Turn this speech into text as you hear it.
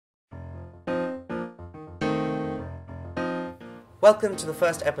Welcome to the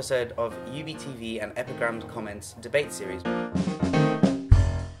first episode of UBTV and Epigram's Comments debate series.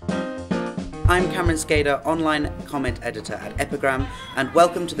 I'm Cameron Scheijde, online comment editor at Epigram, and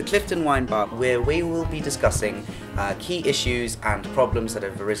welcome to the Clifton Wine Bar, where we will be discussing key issues and problems that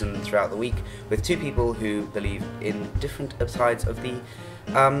have arisen throughout the week with two people who believe in different sides of the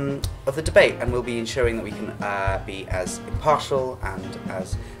debate, and we'll be ensuring that we can be as impartial and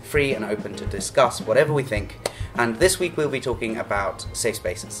as free and open to discuss whatever we think. And this week we'll be talking about safe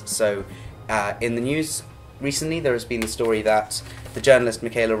spaces. So in the news recently there has been the story that the journalist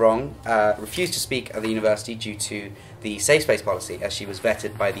Michaela Wong refused to speak at the university due to the safe space policy, as she was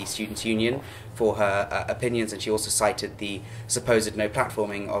vetted by the Students' Union for her opinions, and she also cited the supposed no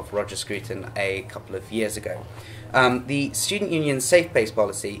platforming of Roger Scruton a couple of years ago. The Student Union's safe space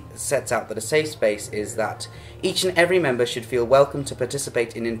policy sets out that a safe space is that each and every member should feel welcome to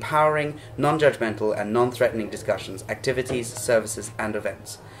participate in empowering, non-judgmental and non-threatening discussions, activities, services and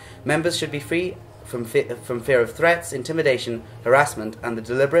events. Members should be free from fear of threats, intimidation, harassment and the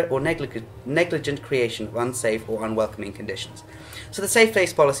deliberate or negligent creation of unsafe or unwelcoming conditions. So the safe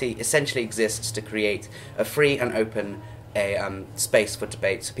space policy essentially exists to create a free and open space for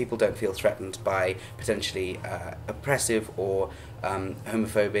debate, so people don't feel threatened by potentially oppressive or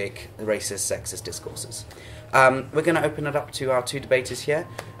homophobic, racist, sexist discourses. We're going to open it up to our two debaters here.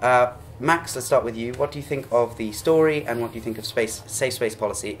 Max, let's start with you. What do you think of the story, and what do you think of safe space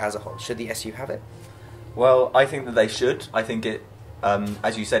policy as a whole? Should the SU have it? Well, I think that they should. I think it,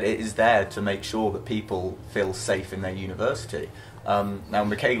 as you said, it is there to make sure that people feel safe in their university. Now,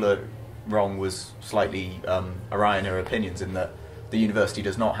 Michaela Wong was slightly awry in her opinions in that the university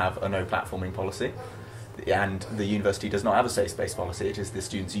does not have a no platforming policy, and the university does not have a safe space policy. It is the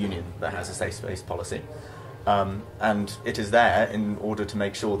Students' Union that has a safe space policy. And it is there in order to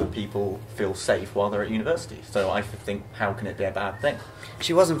make sure that people feel safe while they're at university. So I think, how can it be a bad thing?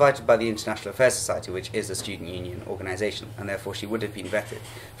 She was invited by the International Affairs Society, which is a student union organisation, and therefore she would have been vetted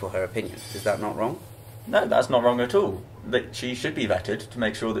for her opinion. Is that not wrong? No, that's not wrong at all. That she should be vetted to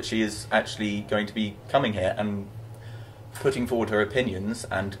make sure that she is actually going to be coming here and putting forward her opinions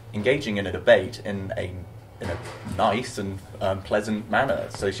and engaging in a debate in a nice and pleasant manner.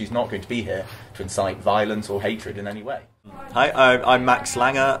 So she's not going to be here to incite violence or hatred in any way. Hi, I'm Max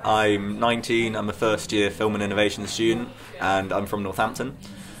Langer. I'm 19, I'm a first year film and innovation student, and I'm from Northampton.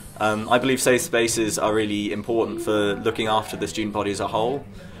 I believe safe spaces are really important for looking after the student body as a whole,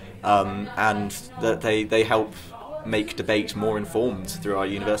 and that they help make debate more informed through our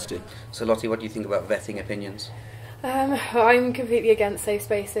university. So Lottie, what do you think about vetting opinions? I'm completely against safe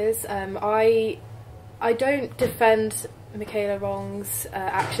spaces. I don't defend Michaela Wong's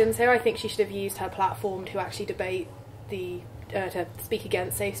actions here. I think she should have used her platform to actually debate to speak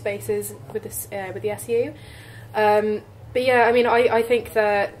against safe spaces with the SU. But yeah, I mean, I think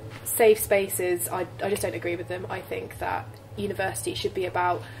that safe spaces, I just don't agree with them. I think that university should be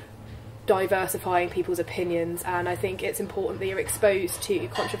about diversifying people's opinions, and I think it's important that you're exposed to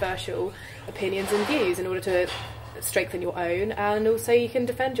controversial opinions and views in order to strengthen your own, and also you can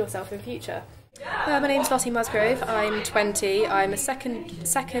defend yourself in future. My name's Lottie Musgrove. I'm 20. I'm a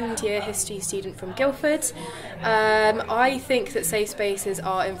second year history student from Guildford. I think that safe spaces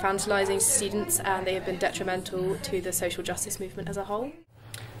are infantilising students, and they have been detrimental to the social justice movement as a whole.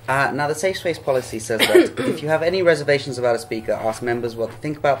 Now, the safe space policy says that if you have any reservations about a speaker, ask members what to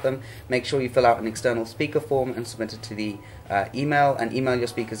think about them. Make sure you fill out an external speaker form and submit it to the email your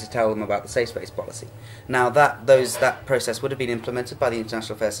speakers to tell them about the safe space policy. Now, that process would have been implemented by the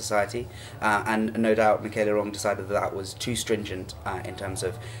International Affairs Society, and no doubt Michaela Wong decided that was too stringent in terms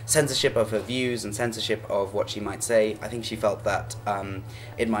of censorship of her views and censorship of what she might say. I think she felt that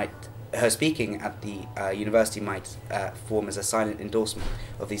her speaking at the university might form as a silent endorsement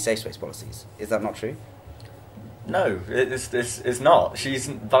of these safe space policies. Is that not true? No, it's not. She's,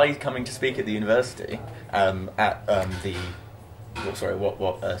 by coming to speak at the university at the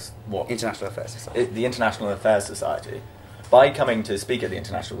International Affairs Society. The International Affairs Society. By coming to speak at the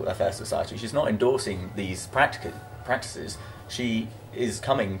International Affairs Society, she's not endorsing these practices. She is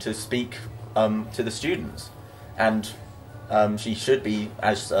coming to speak to the students, and she should be,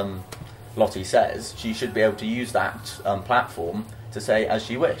 as Lottie says, she should be able to use that platform to say as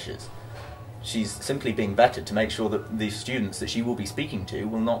she wishes. She's simply being vetted to make sure that the students that she will be speaking to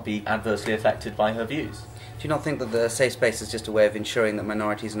will not be adversely affected by her views. Do you not think that the safe space is just a way of ensuring that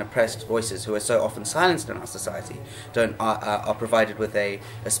minorities and oppressed voices, who are so often silenced in our society, are provided with a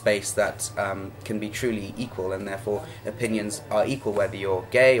space that can be truly equal, and therefore opinions are equal whether you're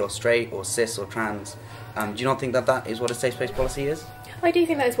gay or straight or cis or trans? Do you not think that is what a safe space policy is? I do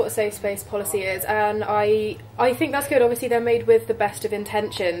think that is what a safe space policy is, and I think that's good. Obviously, they're made with the best of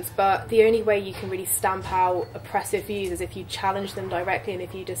intentions, but the only way you can really stamp out oppressive views is if you challenge them directly and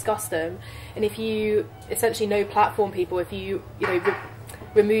if you discuss them, and if you essentially no platform people, if you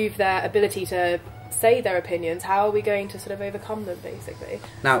remove their ability to say their opinions, how are we going to sort of overcome them, basically?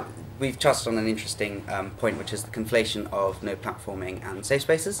 Now, we've touched on an interesting point, which is the conflation of no platforming and safe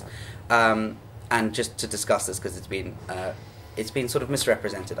spaces. And just to discuss this, because it's been sort of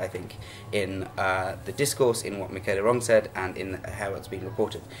misrepresented, I think, in the discourse, in what Michaela Wong said, and in how it's been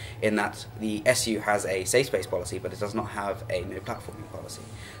reported, in that the SU has a safe space policy, but it does not have a no platforming policy.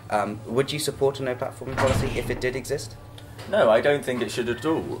 Would you support a no platforming policy if it did exist? No, I don't think it should at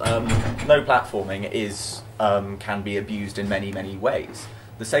all. No platforming can be abused in many, many ways.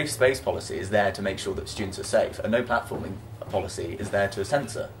 The safe space policy is there to make sure that students are safe. A no platforming policy is there to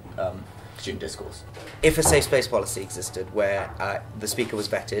censor student discourse. If a safe space policy existed where the speaker was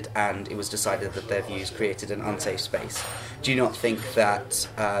vetted and it was decided that their views created an unsafe space, do you not think that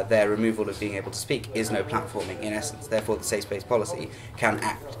their removal of being able to speak is no platforming in essence? Therefore, the safe space policy can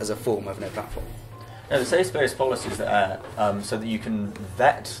act as a form of no platforming. No, the safe space policy is there so that you can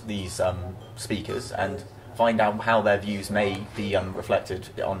vet these speakers and find out how their views may be reflected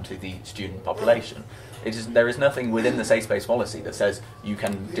onto the student population. There is nothing within the safe space policy that says you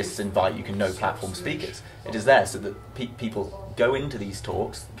can disinvite, you can no platform speakers. It is there so that people go into these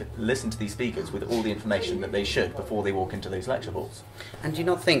talks, listen to these speakers with all the information that they should before they walk into those lecture halls. And do you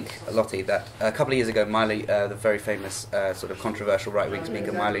not think, Lottie, that a couple of years ago, the very famous sort of controversial right-wing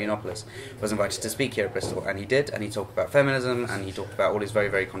speaker, Milo Yiannopoulos, was invited to speak here at Bristol, and he did, and he talked about feminism, and he talked about all his very,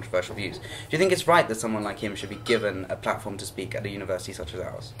 very controversial views. Do you think it's right that someone like him should be given a platform to speak at a university such as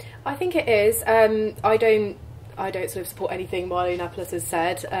ours? I think it is. I don't sort of support anything Michaela Wong has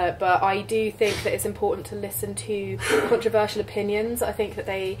said, but I do think that it's important to listen to controversial opinions. I think that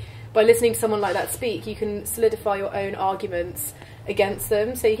by listening to someone like that speak, you can solidify your own arguments against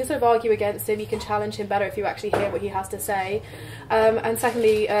them. So you can sort of argue against him, you can challenge him better if you actually hear what he has to say. And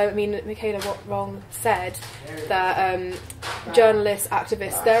secondly, Michaela Wong said that journalists,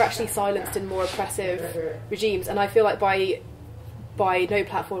 activists, they're actually silenced in more oppressive regimes, and I feel like by no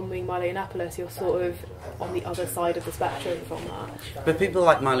platforming Milo Yiannopoulos, you're sort of on the other side of the spectrum from that. But people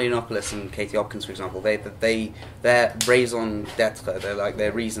like Milo Yiannopoulos and Katie Hopkins, for example, their raison d'etre,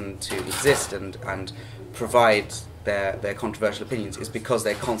 their reason to exist and provide their controversial opinions is because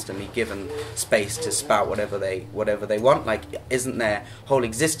they're constantly given space to spout whatever they want. Like, isn't their whole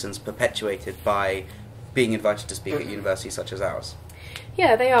existence perpetuated by being invited to speak at universities such as ours?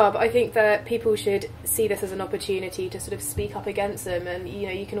 Yeah, they are, but I think that people should see this as an opportunity to sort of speak up against them, and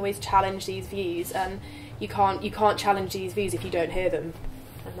you can always challenge these views, and you can't challenge these views if you don't hear them,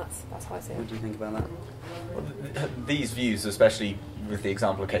 and that's how I see it. What do you think about that? Well, these views, especially with the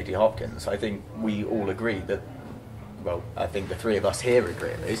example of Katie Hopkins, I think we all agree that, well, I think the three of us here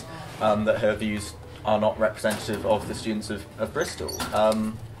agree at least, that her views are not representative of the students of Bristol.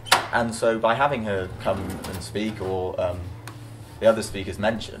 And so by having her come and speak, or the other speakers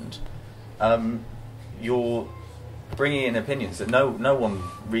mentioned, you're bringing in opinions that no one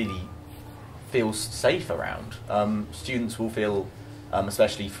really feels safe around. Students will feel,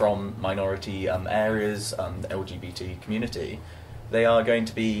 especially from minority areas, the LGBT community, they're going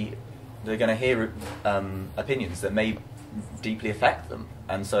to hear opinions that may deeply affect them.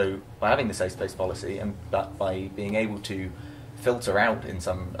 And so by having the safe space policy, and by being able to filter out in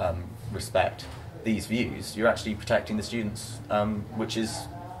some respect these views, you're actually protecting the students, which is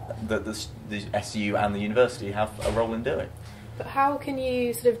the SU and the university have a role in doing. But how can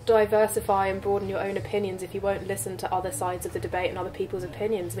you sort of diversify and broaden your own opinions if you won't listen to other sides of the debate and other people's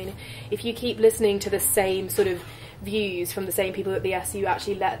opinions? I mean, if you keep listening to the same sort of views from the same people that the SU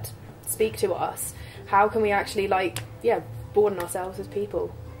actually let speak to us, how can we actually, broaden ourselves as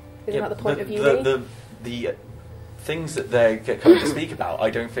people? Isn't that the point of uni? The things that they're coming to speak about,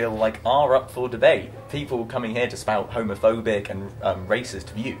 I don't feel like are up for debate. People coming here to spout homophobic and racist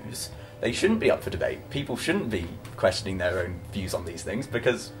views, they shouldn't be up for debate. People shouldn't be questioning their own views on these things,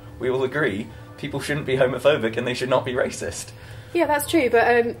 because we all agree people shouldn't be homophobic and they should not be racist. Yeah, that's true,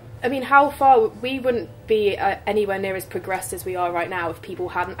 but how far we wouldn't be anywhere near as progressed as we are right now if people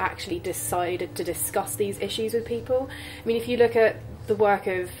hadn't actually decided to discuss these issues with people. I mean, if you look at the work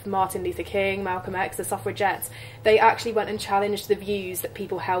of Martin Luther King, Malcolm X, the suffragettes, they actually went and challenged the views that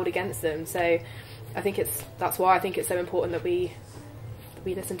people held against them. So I think that's why I think it's so important that we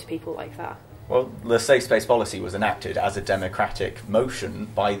listen to people like that. Well, the safe space policy was enacted as a democratic motion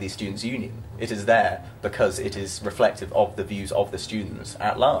by the Students' Union. It is there because it is reflective of the views of the students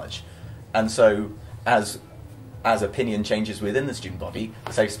at large. And so, as as opinion changes within the student body,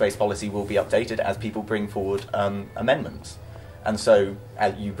 the safe space policy will be updated as people bring forward amendments. And so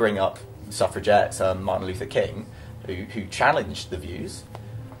you bring up suffragettes, Martin Luther King, who challenged the views.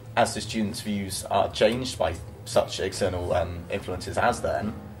 As the students' views are changed by such external influences as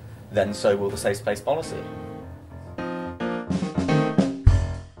then so will the safe space policy.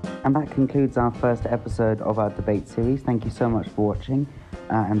 And that concludes our first episode of our debate series. Thank you so much for watching,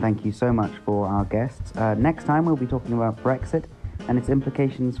 and thank you so much for our guests. Next time we'll be talking about Brexit and its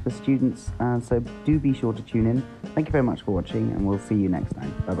implications for students, so do be sure to tune in. Thank you very much for watching, and we'll see you next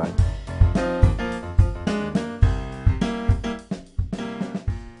time. Bye-bye.